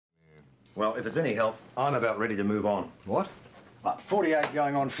Well, if it's any help, I'm about ready to move on. What? 48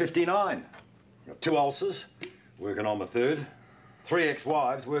 going on 59. Got 2 ulcers, working on my 3rd. 3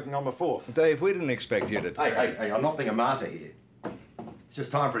 ex-wives, working on my 4th. Dave, we didn't expect you to... Hey, I'm not being a martyr here. It's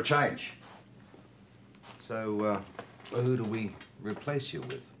just time for a change. So, who do we replace you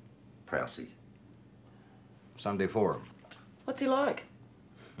with? Prousey. Sunday Forum. What's he like?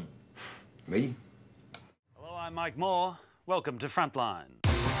 Me? Hello, I'm Mike Moore. Welcome to Frontline.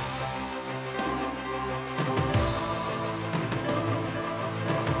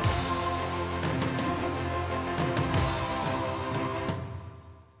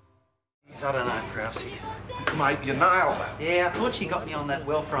 I don't know, Prousey. Mate, you nailed that. Yeah, I thought she got me on that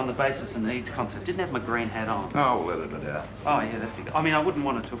welfare on the basis of needs concept. Didn't have my green hat on. Oh, we'll edit it out. Oh, yeah, that'd be good. I mean, I wouldn't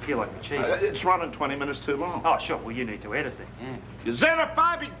want it to appear like a cheat. It's running 20 minutes too long. Oh, sure. Well, you need to edit then, yeah. You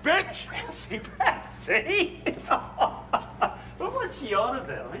xenophobic bitch! Prousey? Well, what's she on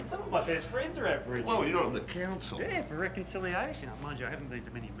about? I mean, some of my best friends are Aboriginal. Well, you're on the council. Yeah, for reconciliation. Mind you, I haven't been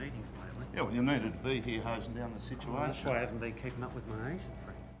to many meetings lately. Yeah, well, you needed to be here hosing down the situation. Well, that's why I haven't been keeping up with my Asian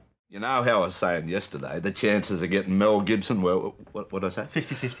friends. You know how I was saying yesterday, the chances of getting Mel Gibson were, what did I say?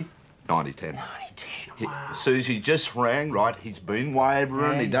 50-50. 90-10. 90-10, wow. Susie just rang, right? He's been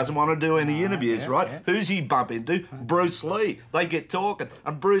wavering, he doesn't want to do any interviews, right? Yeah. Who's he bump into? Bruce Lee. They get talking,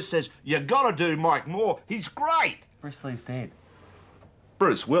 and Bruce says, you got to do Mike Moore. He's great. Bruce Lee's dead.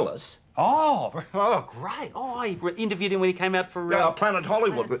 Bruce Willis. Oh, great. Oh, I interviewed him when he came out for... Planet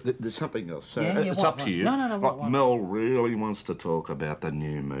Hollywood. There's something else. It's up to you. No. What? Mel really wants to talk about the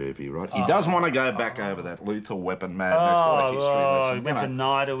new movie, right? He does want to go back over that Lethal Weapon madness, what a history lesson. Went to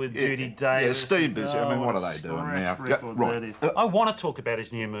NIDA with Judy Davis. Yeah, Steve Bisley. I mean, what are they doing now? Right. I want to talk about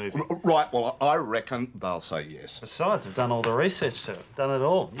his new movie. Right, well, I reckon they'll say yes. Besides, I've done all the research, sir. Done it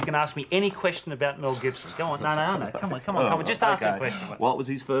all. You can ask me any question about Mel Gibson. Go on. No. Come on. Just ask the question. What was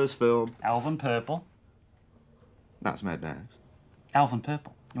his first film? Alvin Purple. No, it's Mad Max. Alvin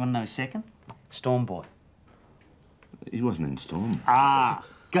Purple. You want to know his second? Storm Boy. He wasn't in Storm. Ah,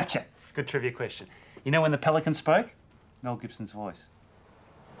 gotcha. Good trivia question. You know when the Pelican spoke? Mel Gibson's voice.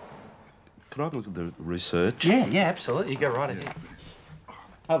 Could I have a look at the research? Yeah, absolutely. You go right ahead.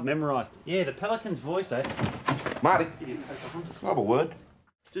 I've memorised it. Yeah, the Pelican's voice, eh? Marty, I have a word.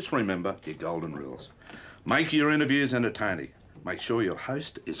 Just remember your golden rules. Make your interviews entertaining. Make sure your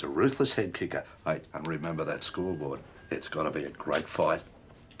host is a ruthless head kicker. Hey, and remember that scoreboard. It's got to be a great fight.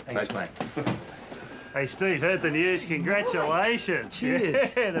 Thanks, mate. Hey, Steve, heard the news. Congratulations.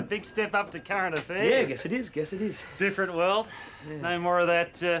 Cheers. Yeah, the big step up to current affairs. Yeah, guess it is. Different world. Yeah. No more of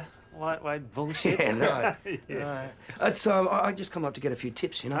that lightweight bullshit. Yeah, no. No. It's, I just come up to get a few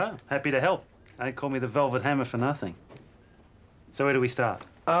tips, you know. Oh, happy to help. Don't call me the Velvet Hammer for nothing. So where do we start?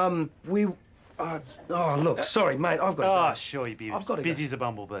 Look, sorry, mate, I've got to go. Oh, sure, you'd be busy as a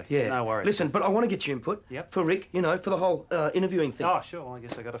bumblebee. Yeah. No worries. Listen, but I want to get your input. Yep. For Rick, you know, for the whole interviewing thing. Oh, sure. Well, I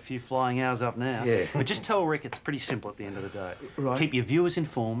guess I got a few flying hours up now. Yeah. But just tell Rick it's pretty simple at the end of the day. Right. Keep your viewers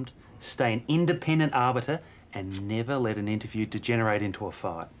informed, stay an independent arbiter, and never let an interview degenerate into a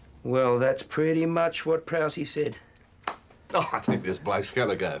fight. Well, that's pretty much what Prousey said. Oh, I think this bloke's going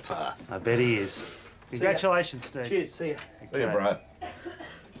to go far. I bet he is. Congratulations, Steve. Cheers, see ya. See you, bro.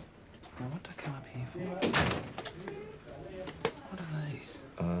 Now, what did I come up here for? What are these?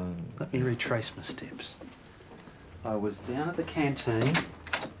 Let me retrace my steps. I was down at the canteen.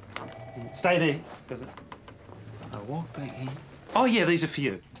 Stay there, does it? I walked back in. Oh, yeah, these are for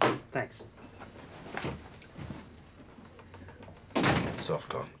you. Thanks.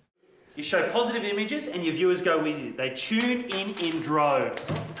 Softcon. You show positive images and your viewers go with you. They tune in droves.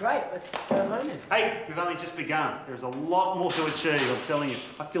 Great, let's go home then. Hey, we've only just begun. There's a lot more to achieve, I'm telling you.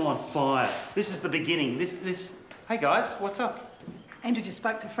 I feel on fire. This is the beginning. Hey guys, what's up? Andrew just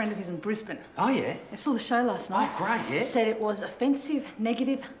spoke to a friend of his in Brisbane. Oh, yeah? I saw the show last night. Oh, great, yeah? He said it was offensive,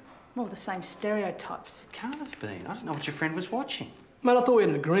 negative, all the same stereotypes. Can't have been. I don't know what your friend was watching. Mate, I thought we had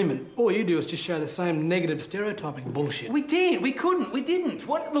an agreement. All you do is just show the same negative stereotyping bullshit. We did. We couldn't. We didn't.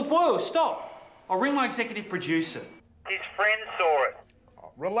 What? Look, whoa, stop. I'll ring my executive producer. His friend saw it.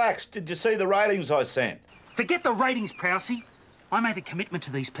 Oh, relax. Did you see the ratings I sent? Forget the ratings, Prousey. I made a commitment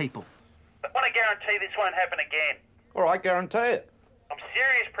to these people. I want to guarantee this won't happen again. All right, guarantee it. I'm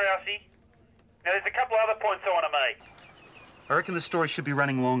serious, Prousey. Now, there's a couple other points I want to make. I reckon the story should be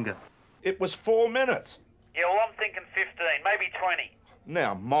running longer. It was 4 minutes. Yeah, well, I'm thinking 15, maybe 20.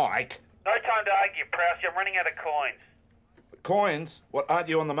 Now, Mike. No time to argue, Prousey. I'm running out of coins. Coins? What, aren't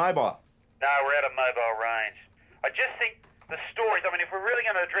you on the mobile? No, we're out of mobile range. I just think the stories, I mean, if we're really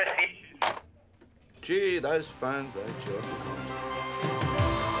going to address the issues... Gee, those phones, they sure.